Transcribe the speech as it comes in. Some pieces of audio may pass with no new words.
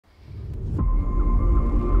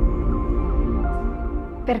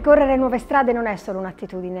Percorrere nuove strade non è solo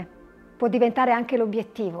un'attitudine, può diventare anche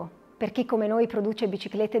l'obiettivo per chi come noi produce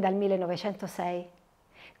biciclette dal 1906.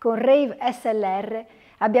 Con Rave SLR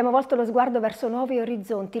abbiamo volto lo sguardo verso nuovi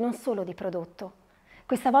orizzonti, non solo di prodotto.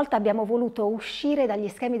 Questa volta abbiamo voluto uscire dagli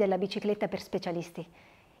schemi della bicicletta per specialisti.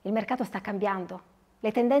 Il mercato sta cambiando,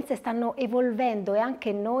 le tendenze stanno evolvendo e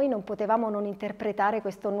anche noi non potevamo non interpretare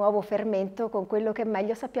questo nuovo fermento con quello che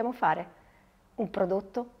meglio sappiamo fare. Un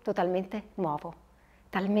prodotto totalmente nuovo,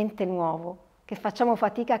 talmente nuovo che facciamo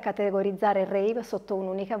fatica a categorizzare il Rave sotto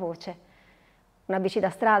un'unica voce. Una bici da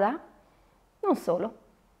strada? Non solo.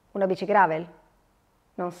 Una bici gravel?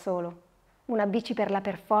 Non solo. Una bici per la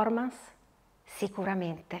performance?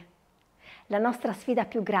 Sicuramente. La nostra sfida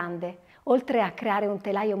più grande, oltre a creare un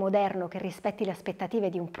telaio moderno che rispetti le aspettative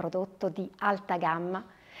di un prodotto di alta gamma,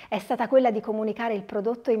 è stata quella di comunicare il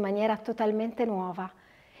prodotto in maniera totalmente nuova,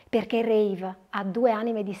 perché Rave ha due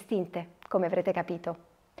anime distinte, come avrete capito.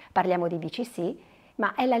 Parliamo di bici sì,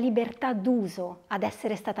 ma è la libertà d'uso ad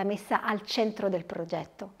essere stata messa al centro del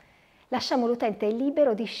progetto. Lasciamo l'utente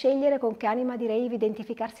libero di scegliere con che anima di Rave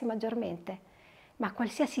identificarsi maggiormente, ma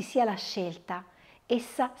qualsiasi sia la scelta,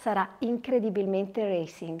 essa sarà incredibilmente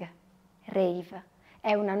racing. Rave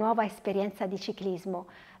è una nuova esperienza di ciclismo,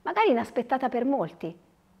 magari inaspettata per molti.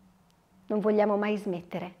 Non vogliamo mai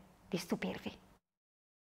smettere di stupirvi.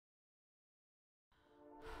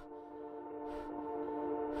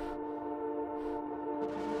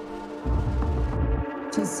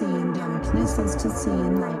 To see in darkness is to see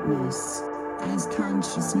in lightness, as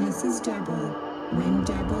consciousness is double, when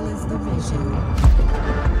double is the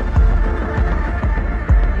vision.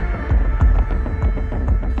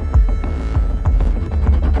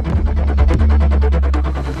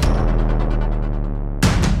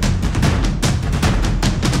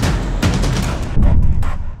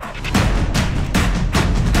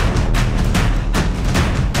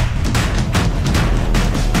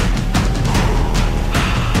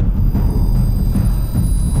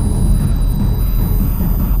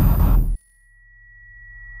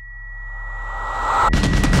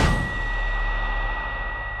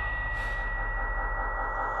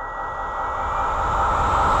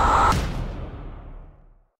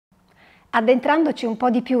 Addentrandoci un po'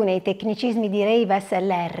 di più nei tecnicismi di Rave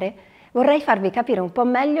SLR, vorrei farvi capire un po'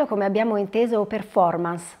 meglio come abbiamo inteso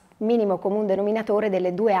performance, minimo comune denominatore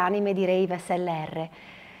delle due anime di Rave SLR.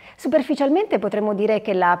 Superficialmente potremmo dire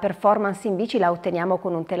che la performance in bici la otteniamo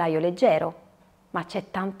con un telaio leggero, ma c'è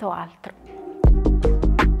tanto altro.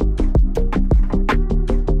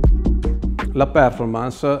 La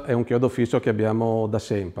performance è un chiodo fisso che abbiamo da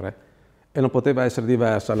sempre e non poteva essere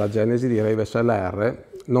diversa la genesi di Rave SLR,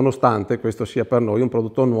 nonostante questo sia per noi un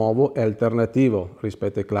prodotto nuovo e alternativo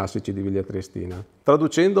rispetto ai classici di Wilier Triestina.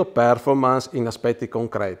 Traducendo performance in aspetti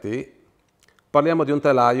concreti, parliamo di un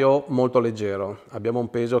telaio molto leggero, abbiamo un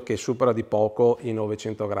peso che supera di poco i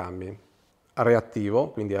 900 grammi,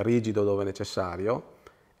 reattivo, quindi è rigido dove necessario,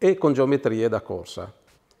 e con geometrie da corsa.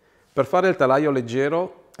 Per fare il telaio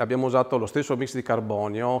leggero abbiamo usato lo stesso mix di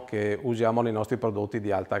carbonio che usiamo nei nostri prodotti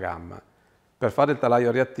di alta gamma. Per fare il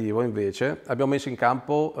telaio reattivo, invece, abbiamo messo in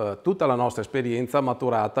campo tutta la nostra esperienza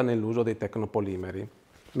maturata nell'uso dei tecnopolimeri,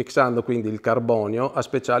 mixando quindi il carbonio a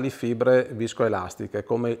speciali fibre viscoelastiche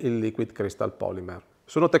come il liquid crystal polymer.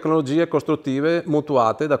 Sono tecnologie costruttive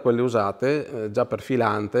mutuate da quelle usate già per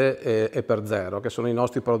filante e per zero, che sono i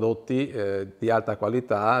nostri prodotti di alta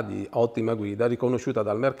qualità, di ottima guida, riconosciuta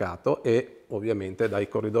dal mercato e ovviamente dai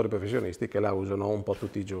corridori professionisti che la usano un po'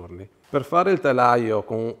 tutti i giorni. Per fare il telaio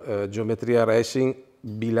con geometrie racing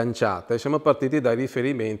bilanciate siamo partiti dai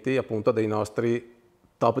riferimenti appunto dei nostri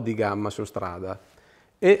top di gamma su strada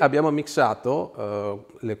e abbiamo mixato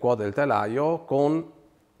le quote del telaio con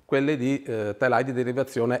quelle di telai di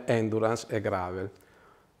derivazione endurance e gravel,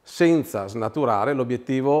 senza snaturare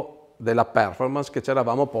l'obiettivo della performance che ci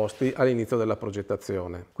eravamo posti all'inizio della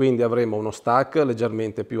progettazione. Quindi avremo uno stack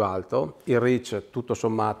leggermente più alto, il reach tutto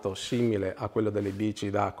sommato simile a quello delle bici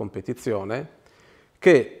da competizione,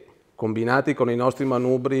 che combinati con i nostri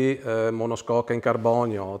manubri monoscocca in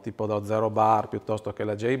carbonio tipo da 0 bar piuttosto che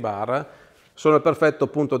la J bar, sono il perfetto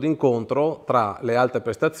punto d'incontro tra le alte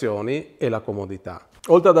prestazioni e la comodità.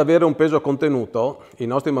 Oltre ad avere un peso contenuto, i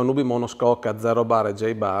nostri manubri monoscocca 0 bar e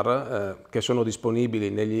J bar, che sono disponibili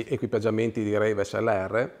negli equipaggiamenti di Rave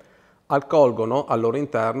SLR, accolgono al loro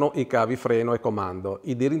interno i cavi freno e comando,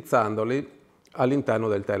 indirizzandoli all'interno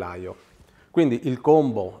del telaio. Quindi il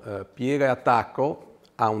combo piega e attacco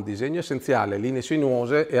ha un disegno essenziale, linee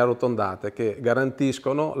sinuose e arrotondate che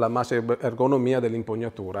garantiscono la massima ergonomia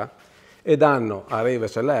dell'impugnatura e danno a Rave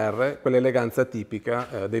SLR quell'eleganza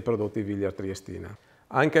tipica dei prodotti Wilier Triestina.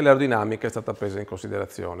 Anche l'aerodinamica è stata presa in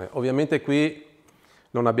considerazione. Ovviamente qui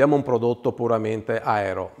non abbiamo un prodotto puramente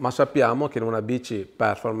aero, ma sappiamo che in una bici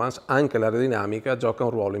performance anche l'aerodinamica gioca un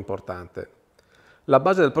ruolo importante. La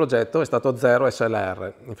base del progetto è stato Zero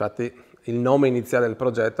SLR, infatti il nome iniziale del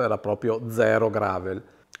progetto era proprio Zero Gravel.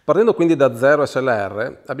 Partendo quindi da Zero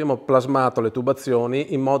SLR abbiamo plasmato le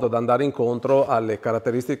tubazioni in modo da andare incontro alle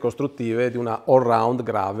caratteristiche costruttive di una all-round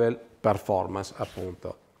gravel performance,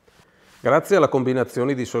 appunto. Grazie alla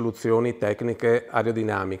combinazione di soluzioni tecniche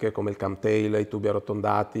aerodinamiche come il camtail, i tubi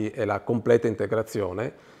arrotondati e la completa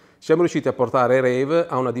integrazione, siamo riusciti a portare Rave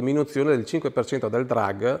a una diminuzione del 5% del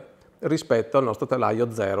drag rispetto al nostro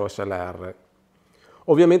telaio Zero SLR.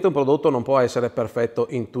 Ovviamente un prodotto non può essere perfetto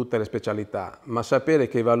in tutte le specialità, ma sapere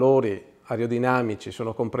che i valori aerodinamici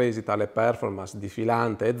sono compresi tra le performance di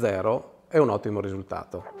filante e zero è un ottimo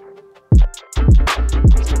risultato.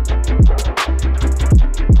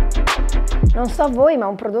 Non so voi, ma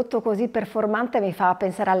un prodotto così performante mi fa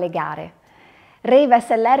pensare alle gare. Rave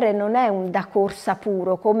SLR non è un da corsa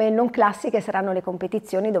puro, come non classiche saranno le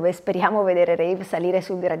competizioni dove speriamo vedere Rave salire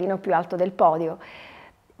sul gradino più alto del podio.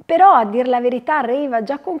 Però, a dir la verità, Rave ha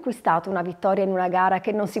già conquistato una vittoria in una gara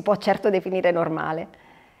che non si può certo definire normale.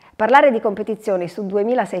 Parlare di competizioni su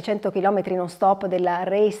 2600 km non stop della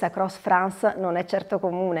Race Across France non è certo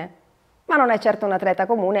comune. Ma non è certo un atleta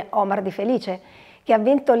comune Omar Di Felice, che ha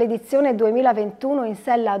vinto l'edizione 2021 in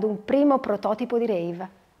sella ad un primo prototipo di Rave.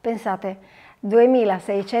 Pensate,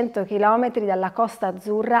 2600 km dalla Costa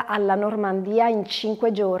Azzurra alla Normandia in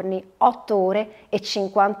 5 giorni, 8 ore e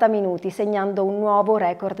 50 minuti, segnando un nuovo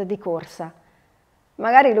record di corsa.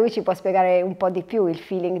 Magari lui ci può spiegare un po' di più il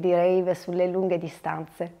feeling di Rave sulle lunghe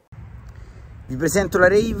distanze. Vi presento la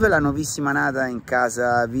Rave, la nuovissima nata in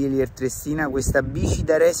casa Wilier Triestina, questa bici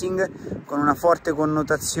da racing con una forte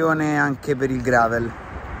connotazione anche per il gravel.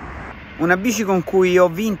 Una bici con cui ho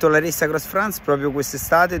vinto la Race Across France proprio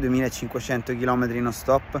quest'estate, 2500 km non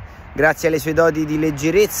stop, grazie alle sue doti di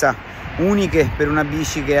leggerezza uniche per una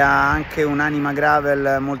bici che ha anche un'anima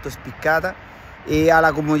gravel molto spiccata e ha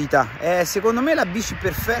la comodità. È secondo me la bici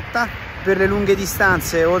perfetta per le lunghe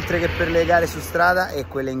distanze, oltre che per le gare su strada e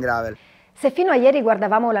quelle in gravel. Se fino a ieri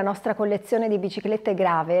guardavamo la nostra collezione di biciclette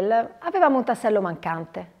gravel, avevamo un tassello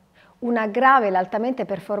mancante. Una gravel altamente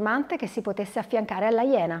performante che si potesse affiancare alla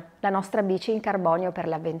Iena, la nostra bici in carbonio per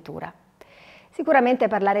l'avventura. Sicuramente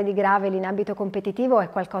parlare di gravel in ambito competitivo è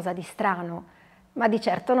qualcosa di strano, ma di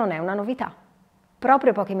certo non è una novità.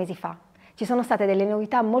 Proprio pochi mesi fa ci sono state delle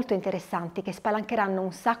novità molto interessanti che spalancheranno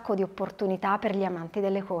un sacco di opportunità per gli amanti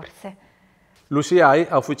delle corse. L'UCI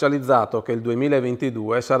ha ufficializzato che il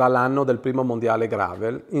 2022 sarà l'anno del primo mondiale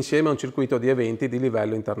gravel insieme a un circuito di eventi di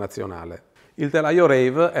livello internazionale. Il telaio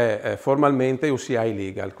Rave è formalmente UCI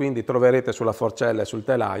Legal, quindi troverete sulla forcella e sul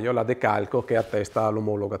telaio la decalco che attesta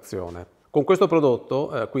l'omologazione. Con questo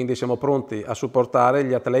prodotto quindi siamo pronti a supportare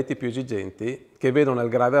gli atleti più esigenti che vedono nel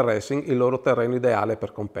gravel racing il loro terreno ideale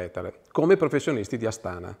per competere, come i professionisti di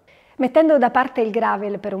Astana. Mettendo da parte il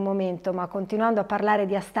gravel per un momento, ma continuando a parlare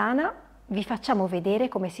di Astana, vi facciamo vedere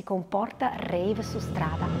come si comporta Rave su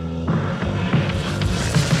strada.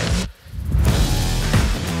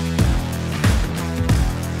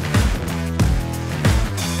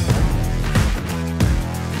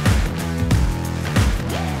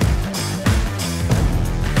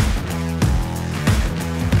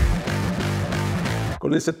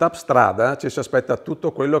 Con il setup strada ci si aspetta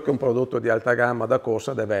tutto quello che un prodotto di alta gamma da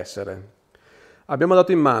corsa deve essere. Abbiamo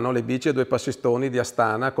dato in mano le bici ai due passistoni di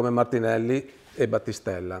Astana come Martinelli e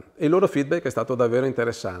Battistella e il loro feedback è stato davvero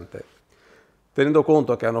interessante. Tenendo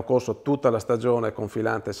conto che hanno corso tutta la stagione con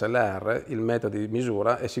filante SLR, il metodo di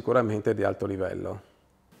misura è sicuramente di alto livello.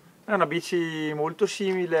 È una bici molto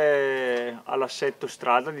simile all'assetto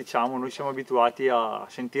strada, diciamo, noi siamo abituati a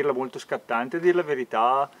sentirla molto scattante, a dire la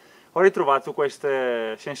verità. Ho ritrovato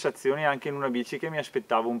queste sensazioni anche in una bici che mi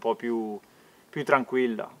aspettavo un po' più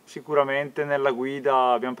tranquilla. Sicuramente nella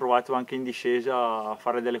guida abbiamo provato anche in discesa a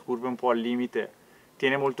fare delle curve un po' al limite,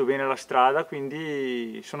 tiene molto bene la strada,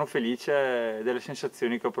 quindi sono felice delle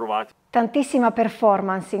sensazioni che ho provato. Tantissima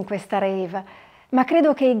performance in questa Rave, ma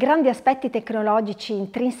credo che i grandi aspetti tecnologici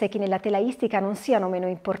intrinseci nella telaistica non siano meno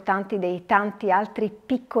importanti dei tanti altri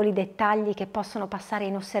piccoli dettagli che possono passare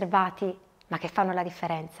inosservati, ma che fanno la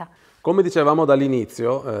differenza. Come dicevamo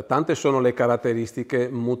dall'inizio, tante sono le caratteristiche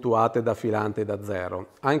mutuate da filante e da zero,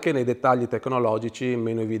 anche nei dettagli tecnologici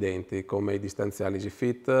meno evidenti, come i distanziali easy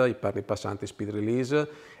fit, i perni passanti speed release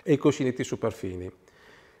e i cuscinetti superfini.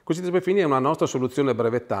 I cuscinetti superfini è una nostra soluzione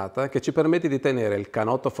brevettata che ci permette di tenere il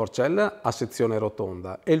canotto forcella a sezione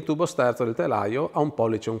rotonda e il tubo sterzo del telaio a 1,25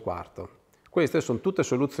 pollici. Queste sono tutte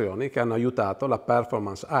soluzioni che hanno aiutato la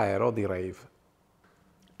performance aero di Rave.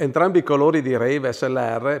 Entrambi i colori di Rave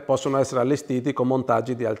SLR possono essere allestiti con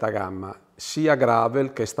montaggi di alta gamma, sia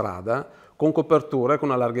gravel che strada, con coperture con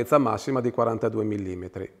una larghezza massima di 42 mm.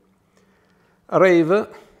 Rave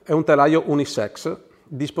è un telaio unisex,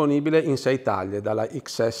 disponibile in 6 taglie, dalla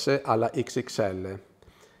XS alla XXL,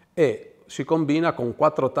 e si combina con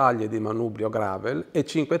 4 taglie di manubrio gravel e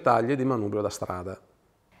 5 taglie di manubrio da strada.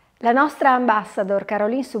 La nostra ambassador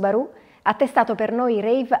Caroline Subaru ha testato per noi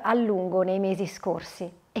Rave a lungo nei mesi scorsi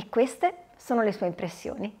e queste sono le sue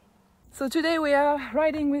impressioni. So today we are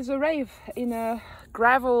riding with a Rave in a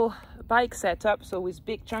gravel bike setup, so with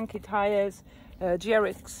big chunky tires,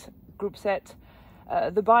 GRX group set.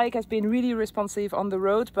 The bike has been really responsive on the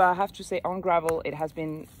road, but I have to say on gravel it has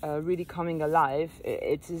been really coming alive.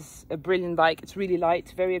 It is a brilliant bike. It's really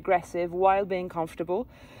light, very aggressive while being comfortable.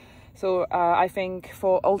 So I think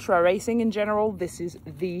for ultra racing in general, this is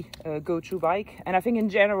the go-to bike. And I think in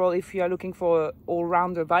general, if you are looking for an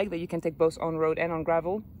all-rounder bike that you can take both on road and on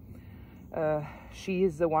gravel, she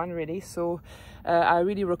is the one really. So I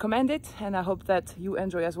really recommend it, and I hope that you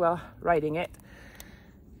enjoy as well riding it.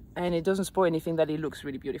 And it doesn't spoil anything, that it looks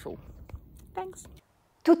really beautiful. Thanks!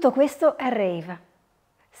 Tutto questo è Rave.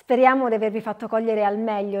 Speriamo di avervi fatto cogliere al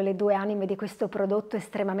meglio le due anime di questo prodotto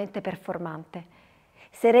estremamente performante.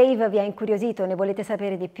 Se Rave vi ha incuriosito e ne volete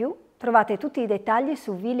sapere di più, trovate tutti i dettagli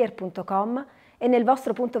su wilier.com e nel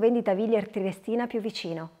vostro punto vendita Wilier Triestina più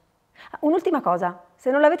vicino. Un'ultima cosa,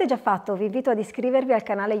 se non l'avete già fatto vi invito ad iscrivervi al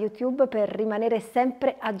canale YouTube per rimanere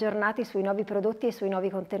sempre aggiornati sui nuovi prodotti e sui nuovi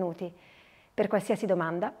contenuti. Per qualsiasi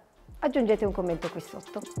domanda aggiungete un commento qui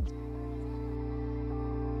sotto.